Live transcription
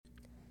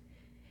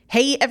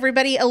Hey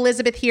everybody,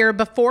 Elizabeth here.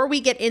 Before we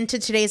get into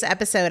today's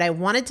episode, I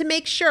wanted to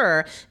make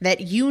sure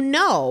that you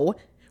know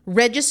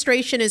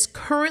registration is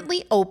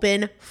currently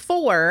open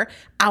for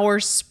our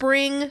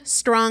Spring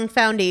Strong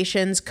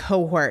Foundations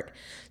cohort.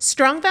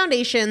 Strong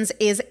Foundations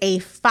is a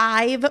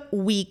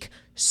 5-week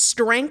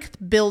strength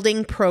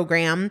building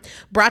program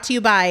brought to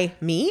you by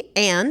me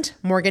and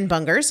Morgan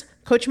Bungers.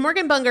 Coach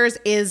Morgan Bungers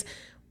is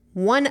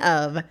one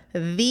of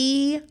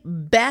the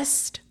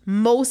best,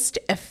 most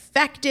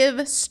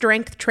effective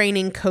strength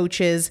training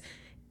coaches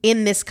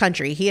in this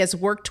country. He has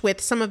worked with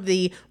some of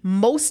the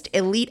most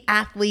elite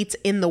athletes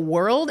in the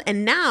world,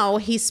 and now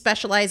he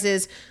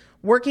specializes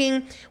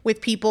working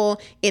with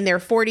people in their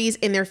 40s,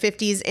 in their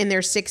 50s, in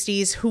their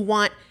 60s who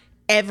want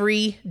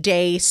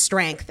everyday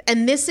strength.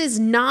 And this is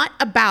not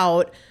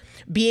about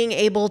being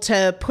able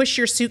to push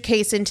your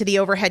suitcase into the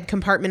overhead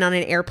compartment on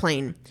an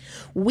airplane.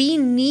 We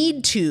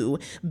need to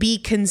be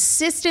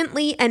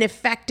consistently and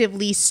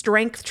effectively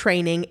strength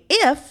training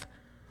if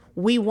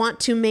we want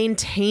to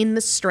maintain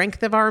the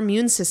strength of our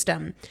immune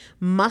system.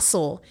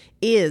 Muscle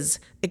is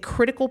a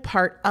critical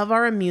part of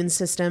our immune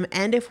system,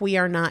 and if we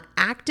are not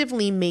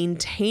actively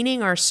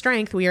maintaining our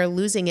strength, we are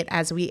losing it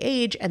as we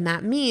age, and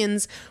that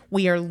means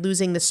we are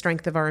losing the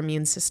strength of our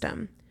immune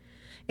system.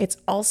 It's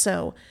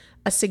also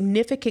a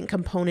significant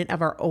component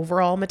of our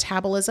overall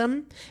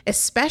metabolism,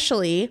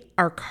 especially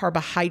our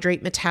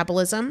carbohydrate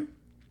metabolism.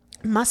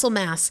 Muscle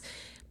mass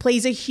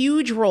plays a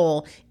huge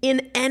role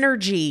in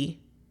energy,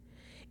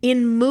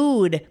 in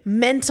mood,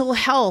 mental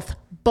health,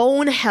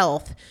 bone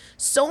health,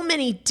 so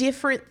many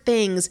different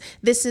things.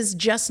 This is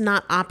just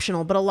not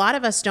optional, but a lot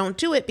of us don't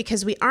do it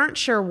because we aren't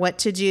sure what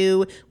to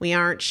do. We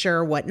aren't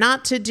sure what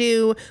not to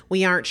do.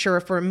 We aren't sure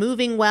if we're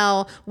moving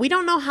well. We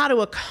don't know how to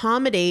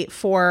accommodate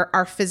for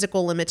our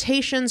physical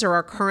limitations or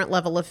our current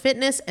level of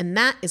fitness, and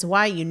that is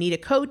why you need a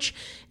coach,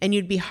 and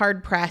you'd be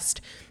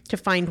hard-pressed to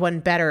find one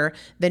better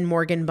than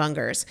Morgan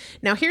Bungers.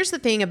 Now, here's the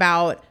thing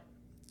about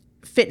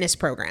fitness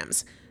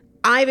programs.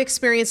 I've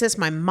experienced this.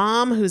 My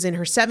mom, who's in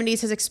her 70s,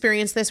 has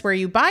experienced this, where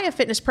you buy a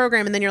fitness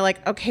program and then you're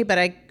like, okay, but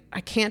I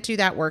can't do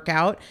that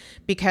workout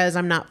because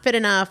I'm not fit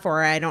enough,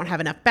 or I don't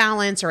have enough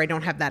balance, or I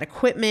don't have that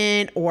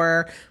equipment,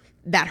 or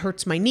that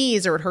hurts my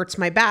knees, or it hurts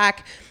my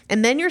back.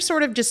 And then you're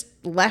sort of just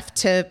left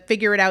to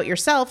figure it out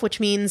yourself, which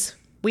means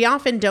we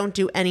often don't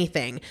do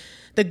anything.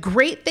 The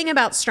great thing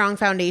about Strong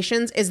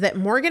Foundations is that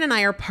Morgan and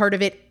I are part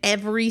of it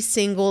every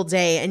single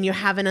day, and you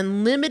have an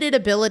unlimited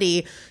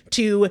ability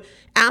to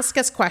ask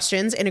us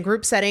questions in a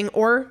group setting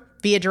or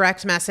via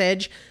direct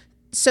message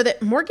so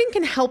that Morgan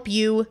can help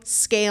you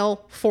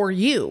scale for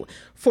you,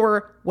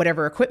 for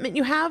whatever equipment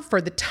you have, for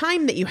the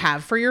time that you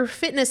have, for your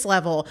fitness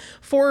level,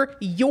 for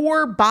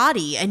your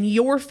body and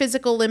your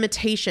physical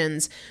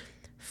limitations.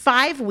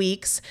 5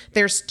 weeks,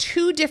 there's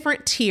 2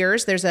 different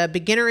tiers. There's a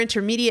beginner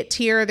intermediate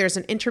tier. There's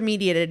an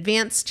intermediate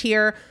advanced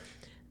tier.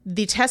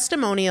 The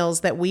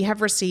testimonials that we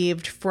have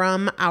received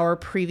from our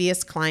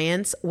previous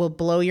clients will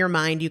blow your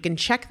mind. You can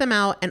check them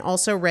out and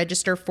also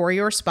register for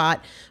your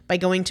spot by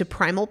going to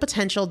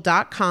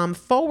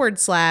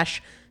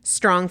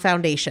primalpotential.com/strong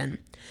foundation.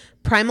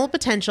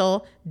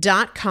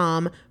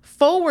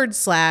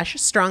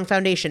 primalpotential.com/strong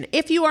foundation.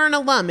 If you are an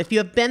alum, if you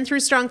have been through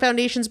Strong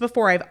Foundations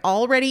before, I've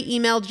already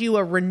emailed you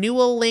a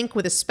renewal link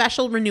with a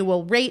special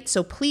renewal rate,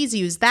 so please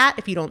use that.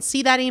 If you don't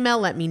see that email,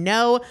 let me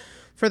know.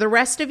 For the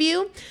rest of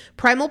you,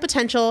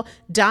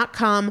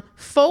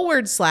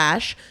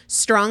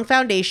 primalpotential.com/strong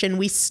foundation.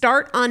 We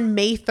start on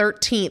May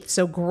 13th,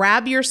 so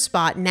grab your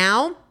spot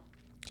now.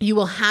 You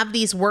will have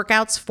these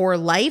workouts for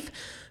life.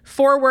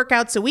 4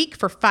 workouts a week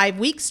for 5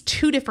 weeks,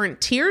 2 different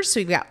tiers. So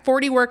you've got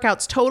 40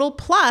 workouts total.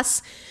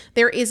 Plus,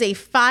 there is a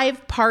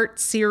 5-part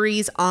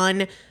series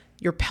on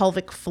your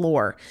pelvic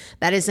floor.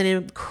 That is an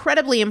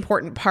incredibly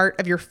important part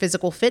of your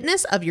physical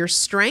fitness, of your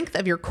strength,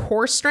 of your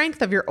core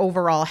strength, of your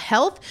overall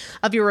health,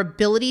 of your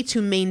ability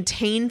to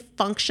maintain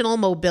functional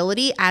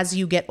mobility as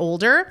you get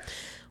older.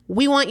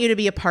 We want you to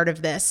be a part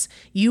of this.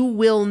 You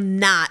will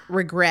not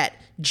regret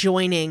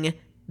joining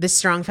the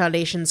Strong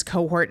Foundations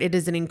cohort. It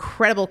is an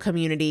incredible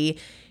community.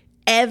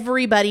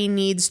 Everybody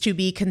needs to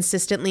be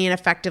consistently and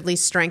effectively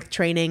strength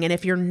training. And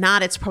if you're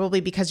not, it's probably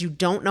because you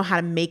don't know how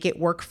to make it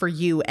work for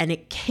you. And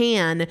it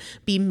can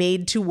be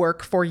made to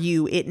work for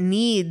you. It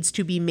needs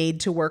to be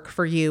made to work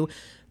for you.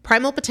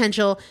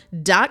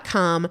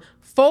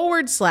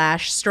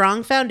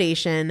 primalpotential.com/strong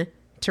foundation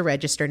to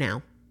register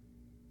now.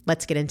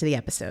 Let's get into the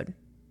episode.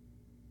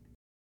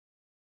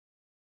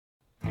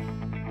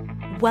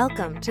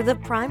 Welcome to the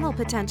Primal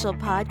Potential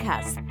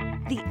Podcast,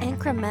 the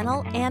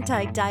incremental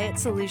anti-diet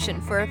solution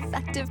for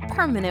effective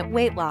permanent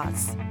weight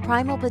loss.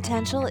 Primal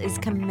Potential is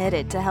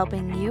committed to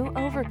helping you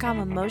overcome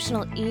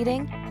emotional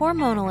eating,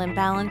 hormonal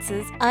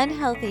imbalances,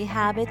 unhealthy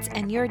habits,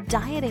 and your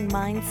dieting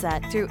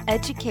mindset through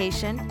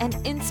education and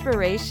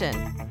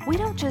inspiration. We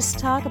don't just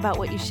talk about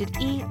what you should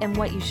eat and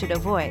what you should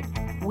avoid.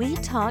 We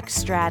talk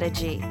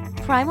strategy.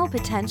 Primal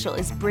Potential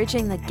is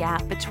bridging the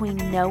gap between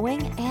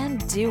knowing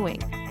and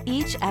doing.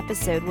 Each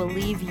episode will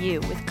leave you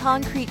with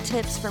concrete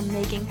tips for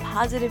making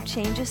positive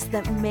changes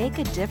that make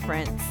a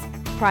difference.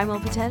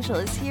 Primal Potential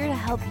is here to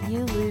help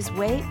you lose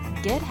weight,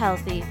 get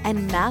healthy,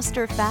 and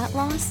master fat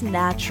loss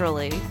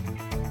naturally.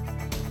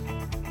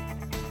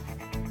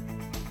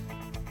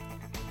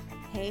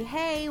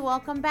 Hey,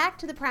 welcome back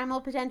to the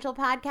Primal Potential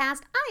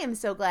Podcast. I am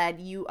so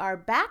glad you are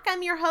back.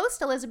 I'm your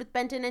host, Elizabeth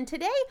Benton, and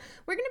today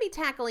we're going to be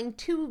tackling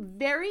two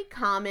very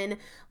common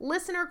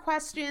listener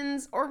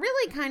questions, or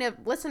really kind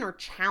of listener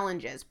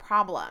challenges,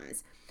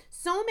 problems.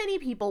 So many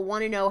people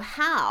want to know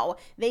how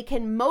they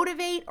can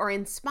motivate or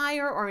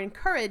inspire or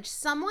encourage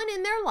someone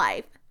in their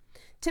life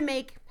to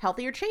make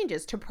healthier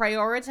changes, to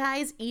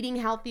prioritize eating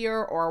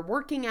healthier or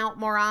working out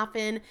more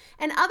often.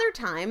 And other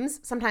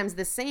times, sometimes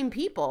the same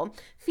people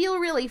feel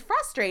really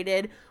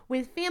frustrated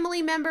with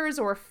family members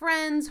or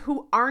friends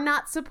who are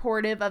not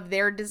supportive of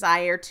their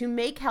desire to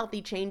make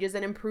healthy changes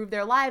and improve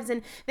their lives.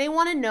 And they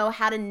want to know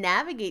how to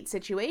navigate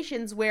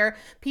situations where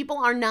people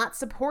are not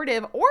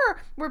supportive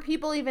or where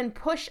people even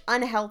push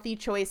unhealthy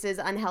choices,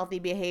 unhealthy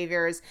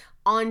behaviors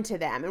onto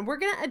them. And we're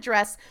going to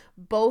address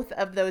both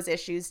of those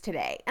issues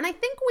today. And I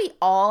think we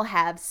all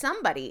have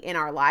somebody in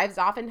our lives,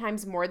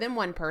 oftentimes more than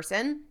one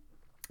person,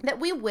 that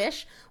we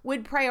wish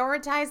would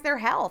prioritize their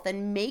health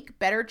and make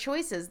better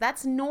choices.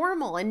 That's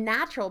normal and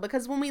natural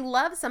because when we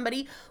love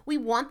somebody, we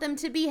want them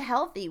to be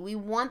healthy. We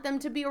want them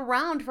to be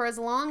around for as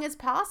long as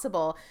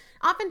possible.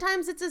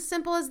 Oftentimes it's as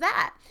simple as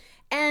that.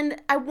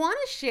 And I want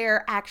to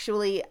share,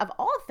 actually, of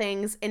all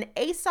things, an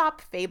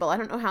Aesop fable. I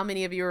don't know how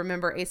many of you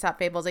remember Aesop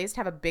fables. I used to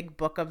have a big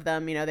book of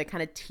them. You know, they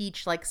kind of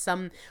teach like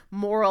some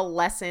moral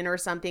lesson or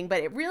something,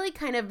 but it really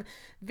kind of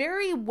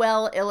very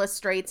well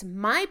illustrates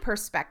my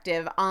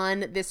perspective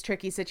on this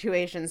tricky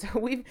situation. So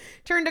we've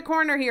turned a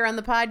corner here on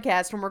the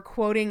podcast when we're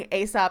quoting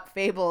Aesop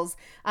fables.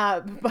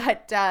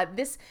 But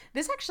this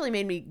actually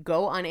made me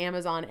go on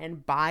Amazon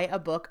and buy a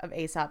book of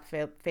Aesop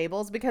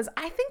fables because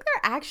I think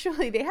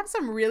they have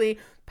some really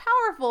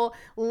powerful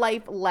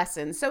life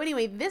lessons. So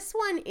anyway, this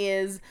one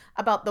is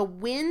about the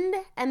wind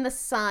and the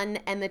sun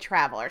and the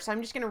traveler. So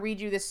I'm just going to read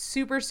you this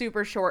super,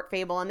 super short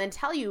fable and then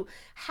tell you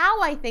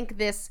how I think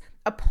this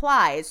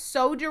applies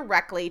so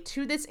directly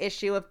to this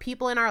issue of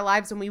people in our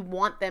lives when we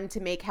want them to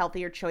make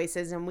healthier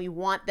choices and we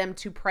want them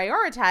to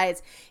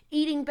prioritize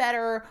eating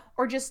better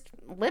or just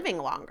living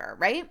longer,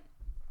 right?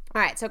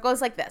 All right, so it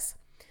goes like this.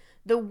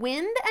 The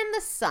wind and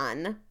the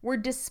sun were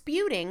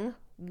disputing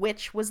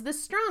which was the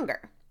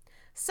stronger.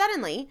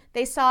 Suddenly,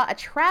 they saw a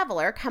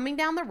traveler coming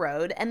down the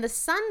road, and the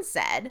sun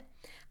said,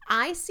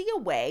 "I see a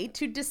way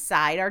to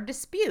decide our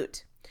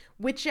dispute.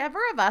 Whichever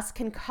of us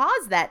can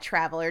cause that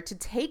traveler to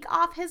take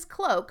off his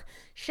cloak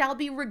shall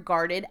be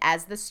regarded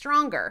as the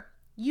stronger.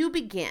 You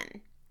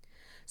begin."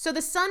 So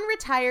the sun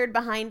retired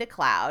behind a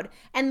cloud,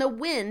 and the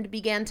wind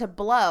began to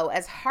blow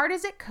as hard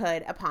as it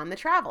could upon the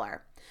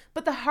traveler.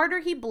 But the harder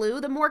he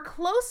blew, the more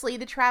closely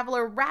the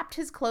traveler wrapped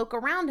his cloak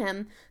around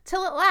him,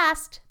 till at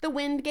last the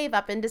wind gave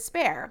up in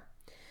despair.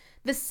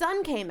 The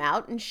sun came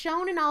out and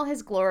shone in all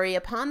his glory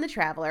upon the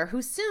traveler,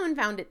 who soon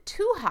found it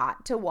too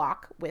hot to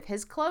walk with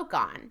his cloak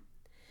on.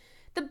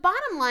 The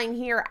bottom line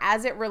here,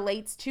 as it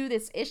relates to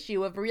this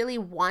issue of really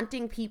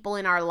wanting people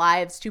in our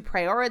lives to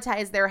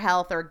prioritize their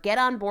health or get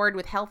on board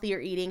with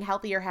healthier eating,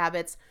 healthier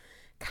habits,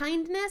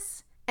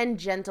 kindness and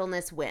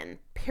gentleness win,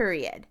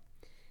 period.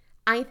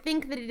 I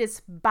think that it is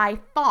by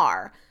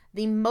far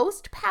the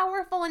most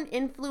powerful and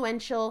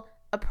influential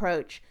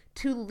approach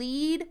to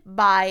lead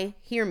by,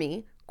 hear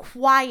me,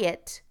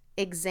 quiet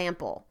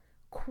example.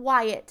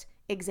 Quiet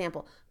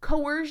example.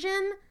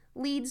 Coercion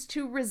leads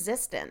to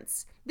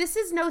resistance. This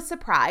is no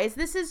surprise.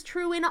 This is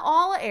true in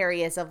all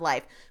areas of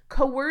life.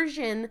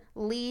 Coercion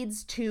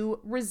leads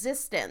to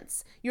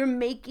resistance. You're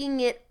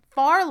making it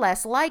far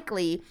less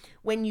likely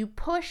when you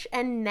push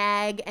and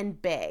nag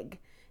and beg.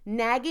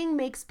 Nagging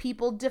makes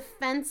people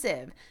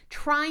defensive.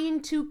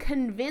 Trying to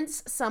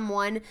convince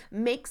someone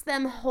makes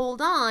them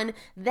hold on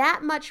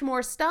that much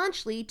more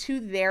staunchly to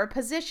their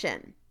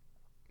position.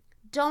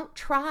 Don't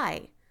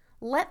try.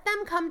 Let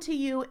them come to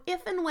you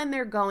if and when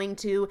they're going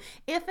to,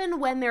 if and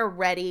when they're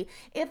ready,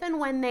 if and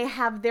when they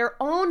have their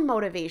own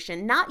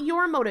motivation, not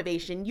your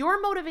motivation.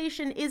 Your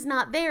motivation is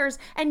not theirs,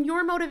 and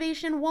your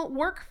motivation won't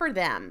work for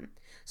them.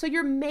 So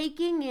you're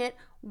making it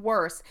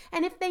worse.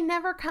 And if they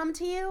never come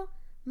to you,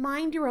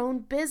 mind your own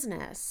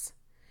business.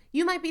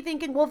 You might be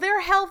thinking, well,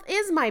 their health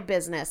is my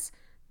business.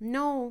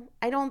 No,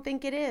 I don't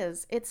think it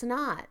is. It's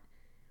not.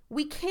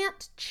 We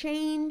can't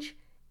change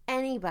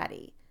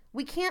anybody.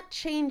 We can't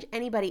change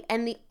anybody.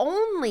 And the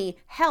only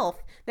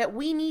health that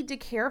we need to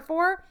care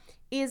for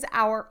is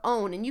our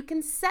own. And you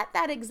can set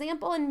that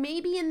example, and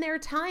maybe in their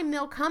time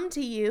they'll come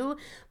to you.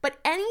 But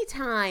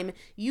anytime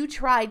you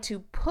try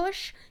to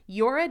push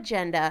your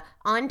agenda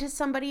onto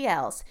somebody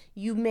else,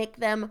 you make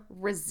them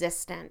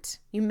resistant.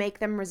 You make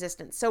them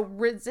resistant. So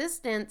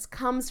resistance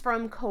comes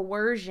from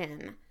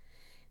coercion.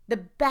 The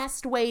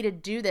best way to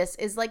do this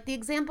is like the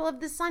example of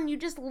the sun. You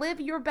just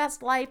live your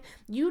best life.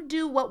 You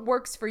do what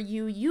works for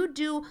you. You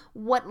do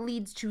what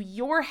leads to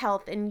your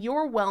health and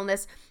your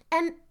wellness.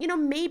 And,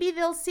 maybe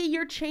they'll see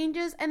your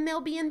changes and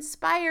they'll be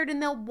inspired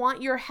and they'll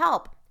want your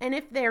help. And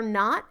if they're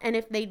not, and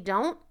if they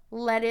don't,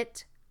 let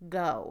it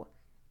go.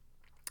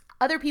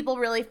 Other people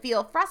really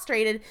feel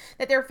frustrated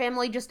that their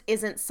family just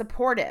isn't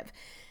supportive.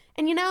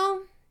 And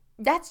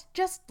that's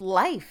just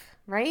life,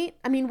 right?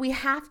 I mean, we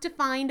have to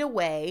find a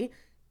way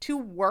to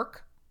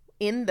work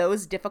in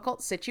those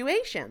difficult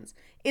situations.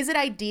 Is it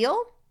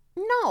ideal?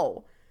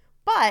 No.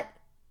 But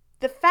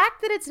the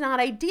fact that it's not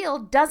ideal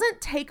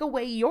doesn't take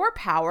away your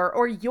power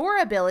or your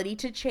ability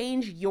to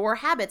change your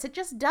habits. It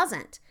just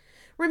doesn't.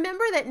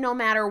 Remember that no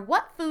matter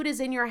what food is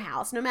in your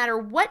house, no matter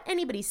what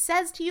anybody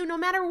says to you, no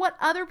matter what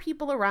other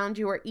people around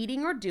you are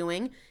eating or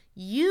doing,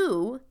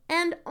 you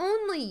and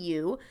only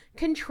you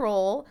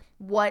control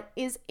what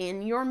is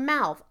in your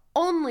mouth.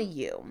 Only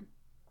you.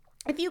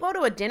 If you go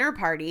to a dinner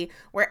party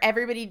where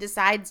everybody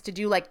decides to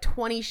do like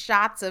 20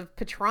 shots of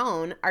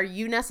Patron, are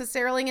you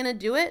necessarily going to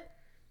do it?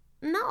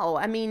 No,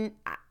 I mean,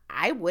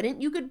 I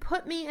wouldn't. You could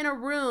put me in a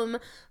room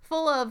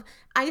full of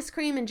ice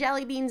cream and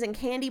jelly beans and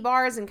candy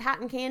bars and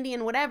cotton candy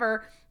and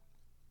whatever.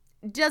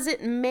 Does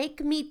it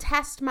make me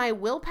test my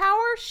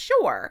willpower?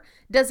 Sure.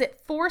 Does it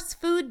force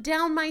food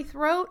down my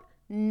throat?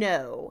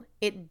 No,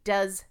 it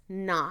does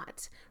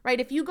not. Right?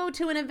 If you go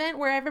to an event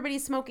where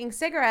everybody's smoking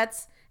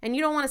cigarettes and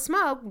you don't want to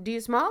smoke, do you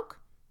smoke?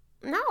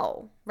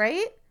 No,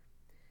 right?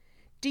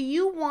 Do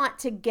you want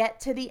to get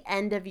to the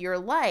end of your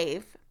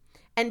life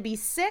and be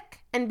sick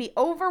and be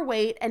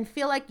overweight and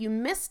feel like you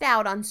missed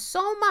out on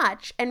so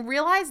much and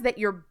realize that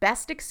your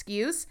best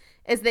excuse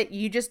is that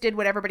you just did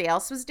what everybody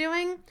else was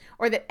doing,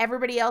 or that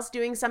everybody else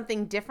doing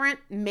something different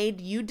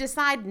made you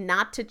decide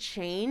not to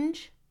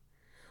change?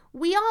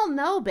 We all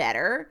know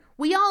better.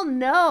 We all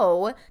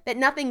know that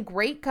nothing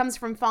great comes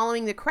from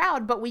following the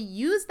crowd, but we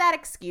use that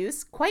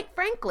excuse, quite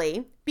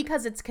frankly,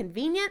 because it's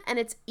convenient and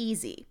it's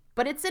easy.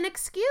 But it's an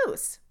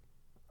excuse.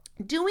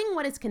 Doing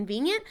what is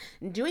convenient,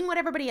 doing what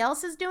everybody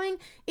else is doing,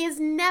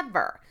 is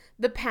never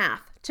the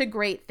path to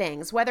great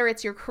things, whether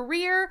it's your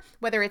career,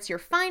 whether it's your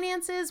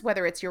finances,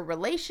 whether it's your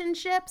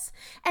relationships.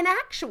 And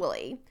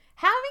actually,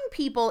 having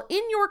people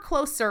in your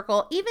close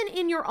circle, even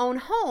in your own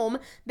home,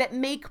 that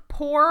make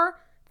poor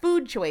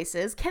food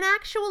choices can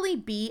actually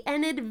be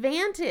an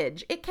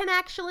advantage. It can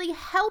actually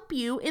help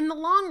you in the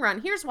long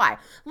run. Here's why.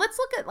 Let's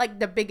look at like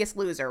The Biggest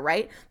Loser,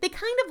 right? They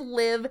kind of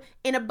live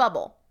in a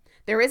bubble.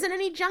 There isn't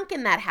any junk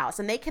in that house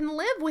and they can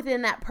live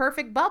within that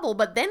perfect bubble,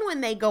 but then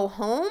when they go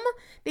home,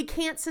 they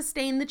can't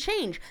sustain the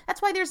change.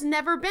 That's why there's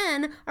never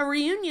been a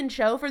reunion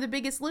show for The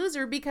Biggest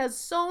Loser, because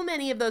so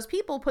many of those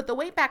people put the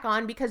weight back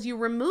on because you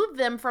remove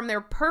them from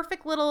their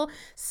perfect little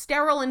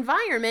sterile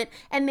environment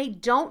and they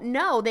don't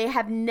know. They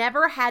have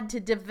never had to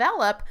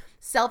develop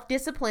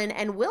self-discipline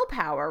and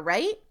willpower,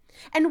 right?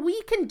 And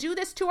we can do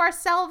this to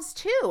ourselves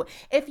too.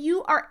 If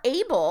you are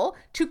able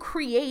to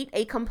create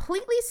a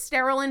completely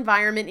sterile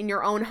environment in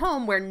your own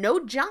home where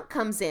no junk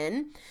comes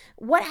in,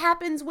 what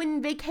happens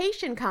when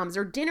vacation comes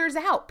or dinner's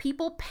out?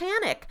 People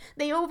panic.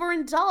 They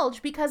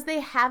overindulge because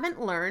they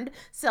haven't learned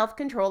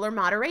self-control or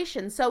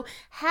moderation. So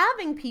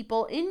having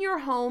people in your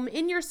home,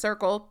 in your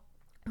circle,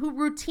 who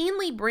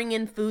routinely bring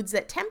in foods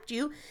that tempt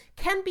you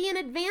can be an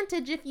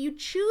advantage if you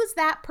choose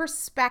that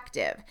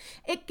perspective.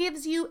 It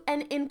gives you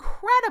an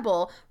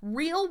incredible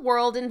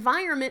real-world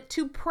environment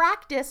to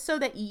practice so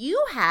that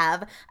you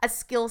have a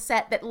skill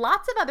set that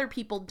lots of other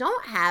people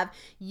don't have.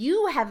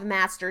 You have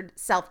mastered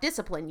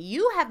self-discipline.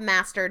 You have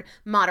mastered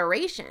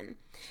moderation.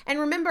 And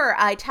remember,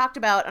 I talked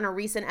about on a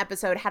recent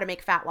episode, How to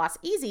Make Fat Loss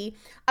Easy,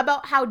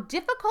 about how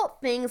difficult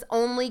things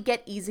only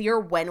get easier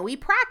when we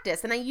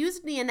practice. And I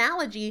used the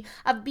analogy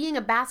of being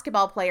a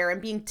basketball player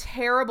and being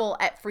terrible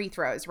at free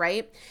throws,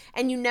 right?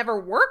 And you never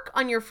work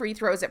on your free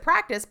throws at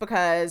practice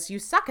because you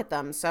suck at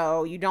them.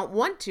 So you don't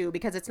want to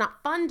because it's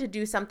not fun to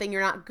do something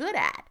you're not good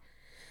at.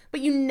 But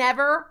you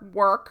never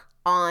work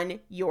on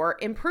your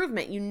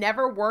improvement. You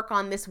never work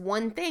on this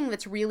one thing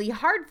that's really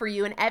hard for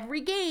you. And every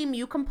game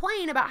you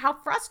complain about how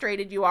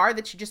frustrated you are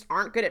that you just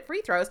aren't good at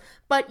free throws,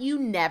 but you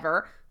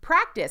never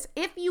practice.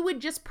 If you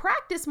would just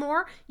practice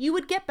more, you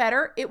would get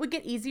better, it would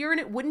get easier, and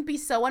it wouldn't be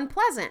so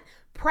unpleasant.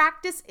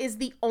 Practice is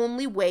the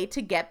only way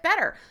to get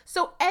better.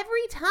 So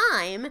every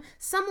time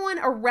someone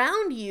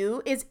around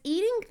you is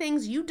eating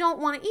things you don't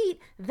want to eat,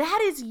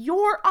 that is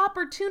your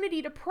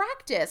opportunity to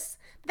practice.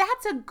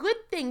 That's a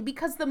good thing,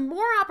 because the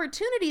more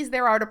opportunities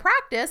there are to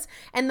practice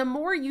and the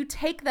more you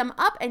take them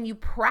up and you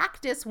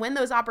practice when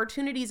those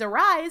opportunities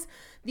arise,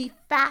 the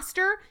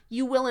faster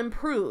you will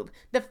improve,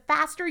 the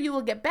faster you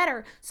will get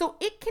better. So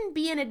it can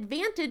be an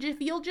advantage if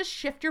you'll just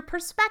shift your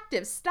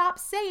perspective. Stop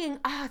saying,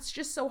 it's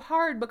just so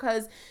hard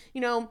because,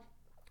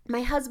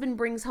 my husband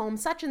brings home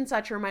such and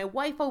such, or my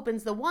wife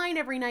opens the wine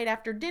every night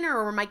after dinner,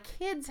 or my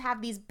kids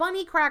have these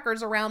bunny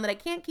crackers around that I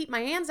can't keep my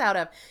hands out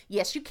of.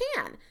 Yes, you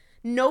can.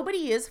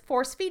 Nobody is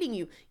force feeding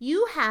you.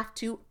 You have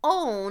to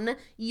own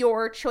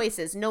your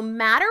choices. No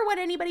matter what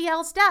anybody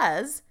else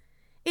does,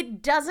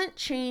 it doesn't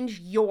change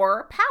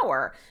your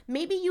power.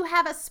 Maybe you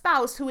have a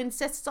spouse who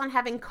insists on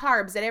having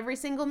carbs at every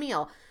single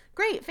meal.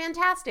 Great,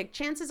 fantastic.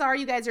 Chances are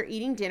you guys are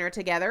eating dinner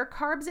together.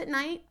 Carbs at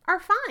night are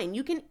fine.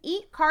 You can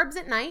eat carbs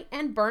at night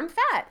and burn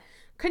fat.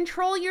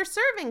 Control your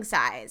serving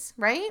size,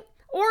 right?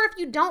 Or if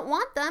you don't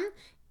want them,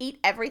 eat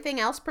everything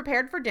else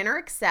prepared for dinner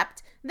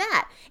except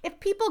that. If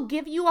people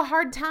give you a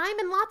hard time,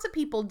 and lots of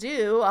people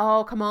do,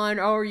 oh, come on,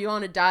 oh, are you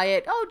on a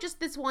diet? Oh, just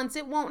this once,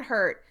 it won't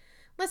hurt.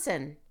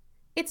 Listen,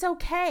 it's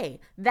okay.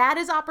 That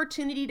is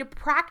opportunity to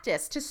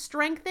practice, to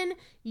strengthen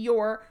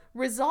your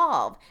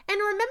resolve. And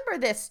remember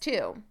this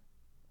too.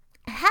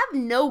 Have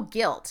no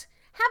guilt.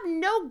 Have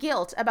no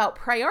guilt about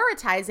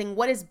prioritizing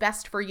what is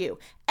best for you.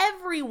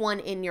 Everyone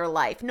in your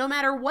life, no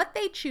matter what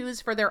they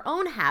choose for their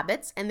own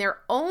habits and their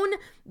own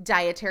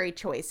dietary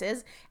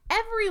choices,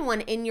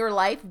 everyone in your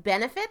life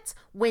benefits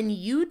when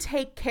you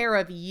take care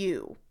of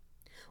you.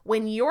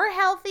 When you're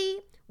healthy,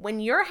 when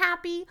you're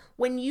happy,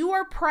 when you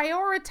are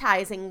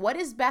prioritizing what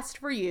is best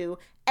for you,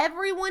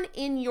 everyone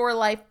in your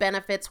life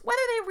benefits, whether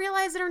they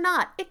realize it or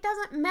not. It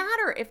doesn't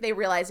matter if they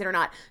realize it or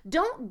not.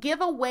 Don't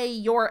give away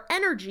your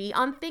energy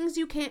on things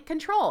you can't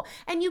control,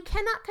 and you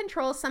cannot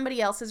control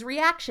somebody else's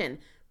reaction.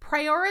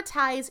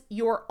 Prioritize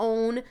your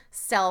own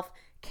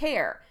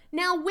self-care.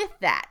 Now, with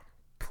that,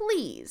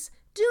 please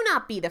do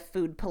not be the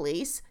food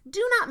police.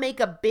 Do not make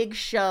a big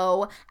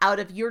show out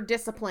of your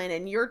discipline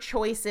and your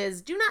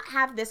choices. Do not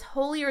have this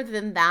holier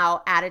than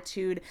thou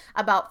attitude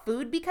about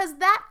food, because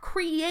that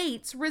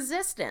creates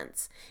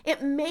resistance.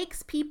 It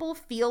makes people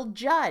feel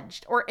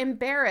judged or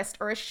embarrassed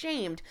or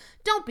ashamed.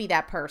 Don't be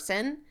that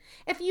person.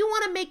 If you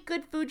want to make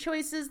good food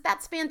choices,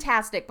 that's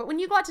fantastic. But when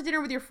you go out to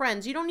dinner with your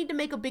friends, you don't need to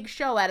make a big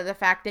show out of the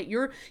fact that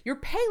you're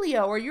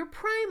paleo or you're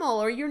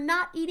primal or you're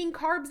not eating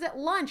carbs at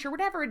lunch or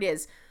whatever it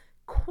is.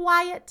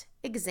 Quiet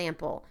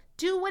example.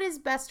 Do what is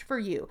best for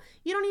you.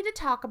 You don't need to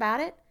talk about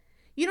it.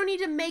 You don't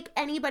need to make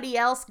anybody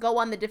else go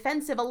on the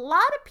defensive. A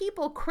lot of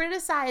people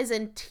criticize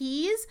and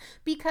tease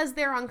because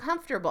they're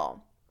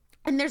uncomfortable.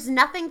 And there's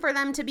nothing for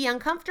them to be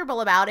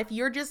uncomfortable about if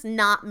you're just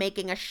not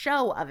making a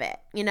show of it,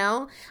 you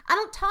know? I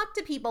don't talk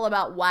to people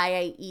about why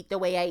I eat the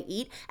way I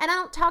eat, and I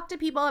don't talk to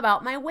people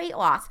about my weight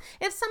loss.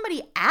 If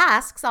somebody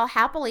asks, I'll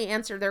happily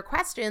answer their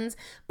questions,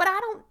 but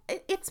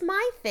it's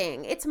my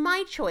thing. It's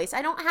my choice.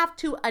 I don't have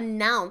to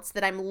announce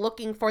that I'm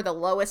looking for the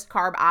lowest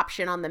carb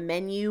option on the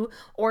menu,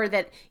 or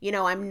that,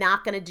 I'm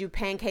not going to do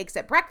pancakes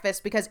at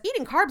breakfast, because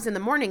eating carbs in the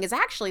morning is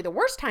actually the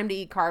worst time to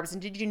eat carbs. And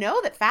did you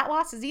know that fat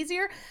loss is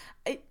easier?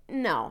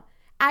 No.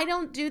 I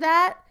don't do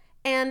that,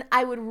 and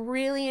I would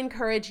really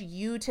encourage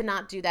you to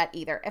not do that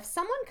either. If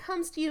someone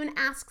comes to you and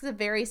asks a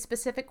very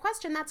specific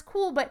question, that's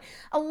cool, but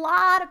a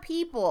lot of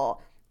people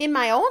in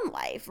my own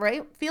life,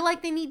 right, feel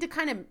like they need to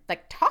kind of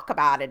talk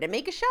about it and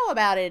make a show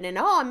about it, and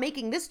I'm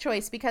making this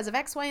choice because of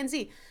X, Y, and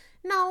Z.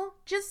 No,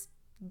 just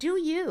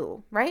do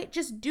you, right?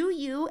 Just do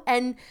you,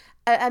 and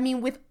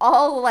with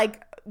all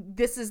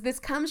this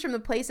comes from the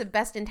place of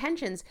best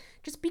intentions.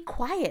 Just be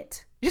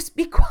quiet. Just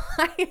be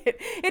quiet.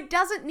 It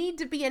doesn't need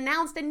to be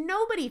announced, and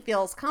nobody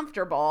feels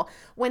comfortable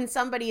when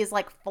somebody is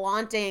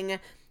flaunting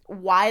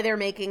why they're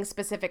making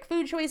specific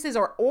food choices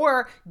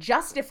or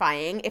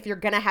justifying if you're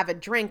going to have a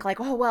drink, I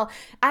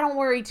don't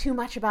worry too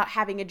much about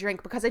having a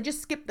drink because I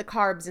just skip the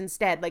carbs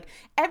instead.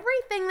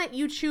 Everything that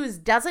you choose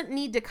doesn't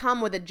need to come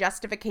with a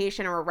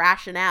justification or a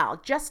rationale.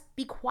 Just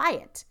be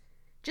quiet.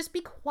 Just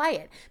be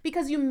quiet,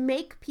 because you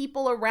make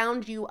people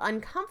around you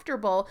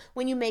uncomfortable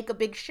when you make a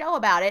big show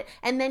about it,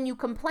 and then you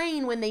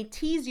complain when they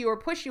tease you or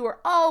push you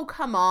or, oh,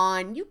 come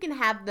on, you can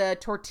have the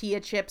tortilla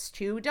chips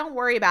too. Don't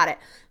worry about it.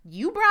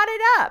 You brought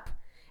it up.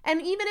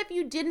 And even if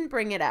you didn't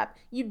bring it up,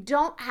 you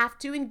don't have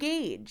to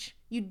engage.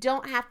 You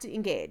don't have to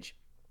engage.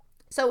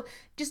 So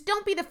just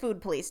don't be the food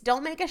police.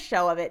 Don't make a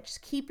show of it.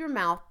 Just keep your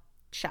mouth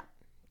shut.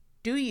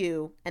 Do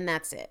you, and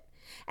that's it.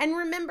 And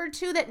remember,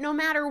 too, that no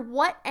matter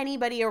what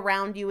anybody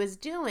around you is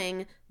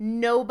doing,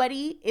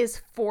 nobody is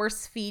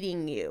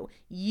force-feeding you.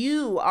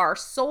 You are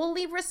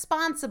solely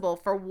responsible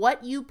for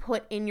what you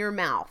put in your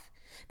mouth.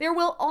 There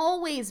will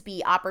always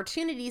be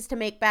opportunities to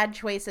make bad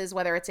choices,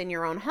 whether it's in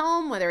your own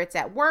home, whether it's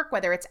at work,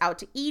 whether it's out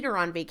to eat or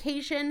on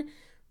vacation.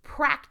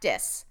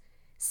 Practice.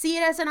 See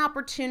it as an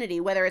opportunity,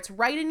 whether it's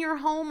right in your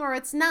home or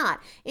it's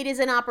not. It is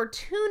an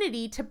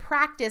opportunity to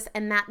practice,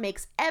 and that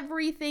makes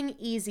everything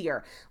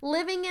easier.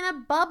 Living in a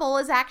bubble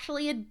is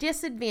actually a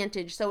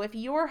disadvantage. So if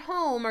your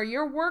home or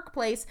your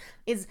workplace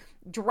is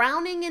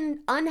drowning in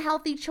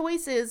unhealthy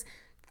choices,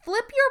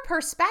 flip your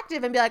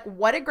perspective and be like,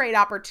 what a great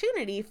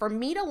opportunity for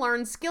me to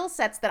learn skill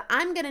sets that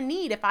I'm going to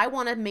need if I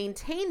want to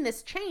maintain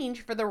this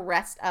change for the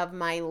rest of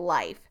my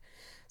life.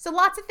 So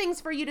lots of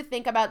things for you to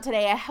think about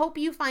today. I hope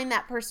you find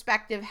that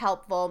perspective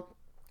helpful,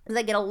 because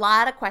I get a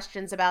lot of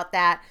questions about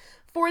that.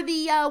 For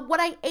the what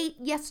I ate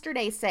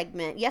yesterday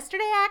segment.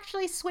 Yesterday I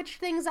actually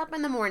switched things up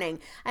in the morning.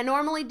 I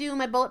normally do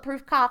my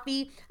bulletproof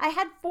coffee. I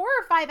had 4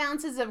 or 5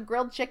 ounces of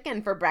grilled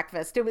chicken for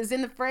breakfast. It was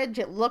in the fridge.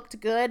 It looked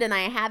good, and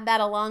I had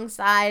that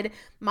alongside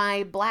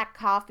my black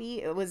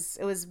coffee. It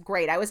was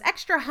great. I was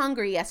extra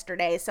hungry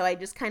yesterday, so I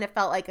just kind of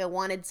felt like I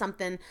wanted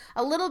something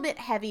a little bit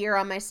heavier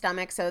on my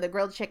stomach, so the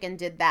grilled chicken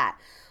did that.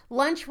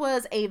 Lunch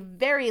was a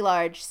very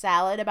large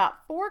salad,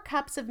 about 4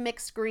 cups of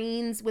mixed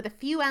greens with a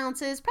few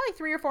ounces, probably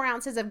 3 or 4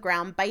 ounces of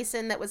ground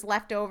bison that was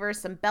left over,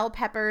 some bell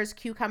peppers,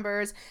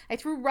 cucumbers. I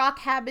threw raw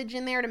cabbage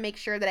in there to make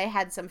sure that I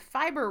had some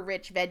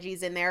fiber-rich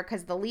veggies in there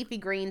because the leafy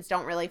greens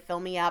don't really fill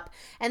me up.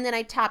 And then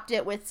I topped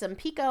it with some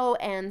pico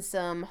and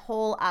some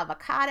whole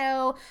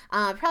avocado.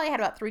 Probably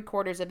had about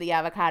 3/4 of the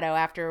avocado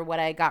after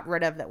what I got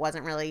rid of that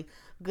wasn't really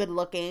good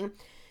looking.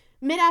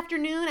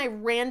 Mid-afternoon, I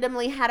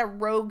randomly had a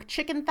rogue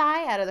chicken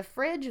thigh out of the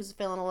fridge. I was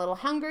feeling a little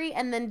hungry.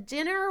 And then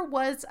dinner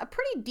was a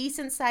pretty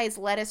decent-sized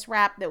lettuce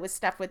wrap that was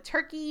stuffed with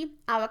turkey,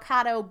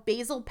 avocado,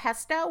 basil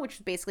pesto, which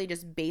is basically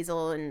just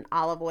basil and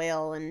olive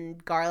oil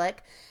and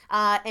garlic,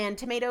 and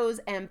tomatoes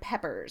and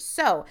peppers.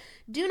 So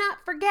do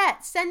not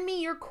forget, send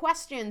me your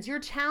questions, your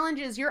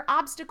challenges, your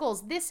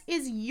obstacles. This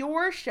is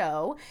your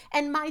show,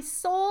 and my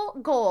sole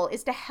goal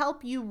is to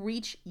help you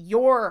reach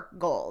your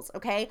goals,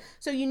 okay?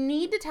 So you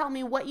need to tell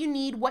me what you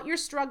need, what you're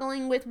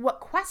struggling with, what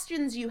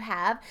questions you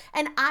have,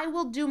 and I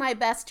will do my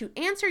best to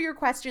answer your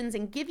questions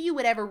and give you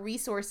whatever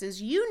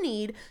resources you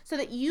need so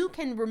that you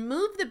can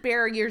remove the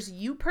barriers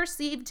you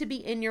perceive to be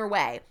in your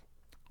way.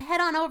 Head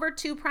on over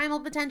to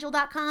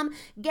primalpotential.com,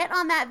 get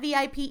on that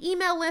VIP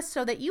email list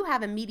so that you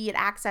have immediate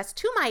access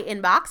to my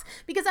inbox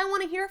because I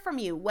want to hear from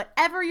you.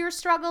 Whatever your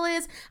struggle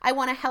is, I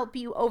want to help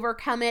you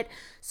overcome it.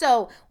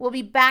 So we'll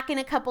be back in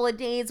a couple of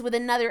days with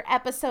another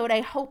episode.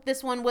 I hope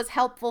this one was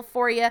helpful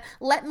for you.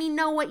 Let me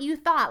know what you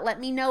thought. Let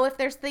me know if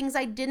there's things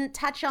I didn't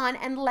touch on,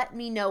 and let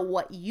me know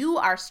what you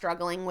are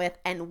struggling with,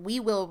 and we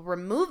will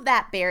remove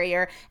that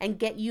barrier and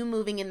get you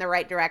moving in the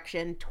right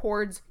direction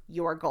towards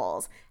your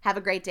goals. Have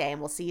a great day,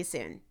 and we'll see you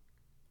soon.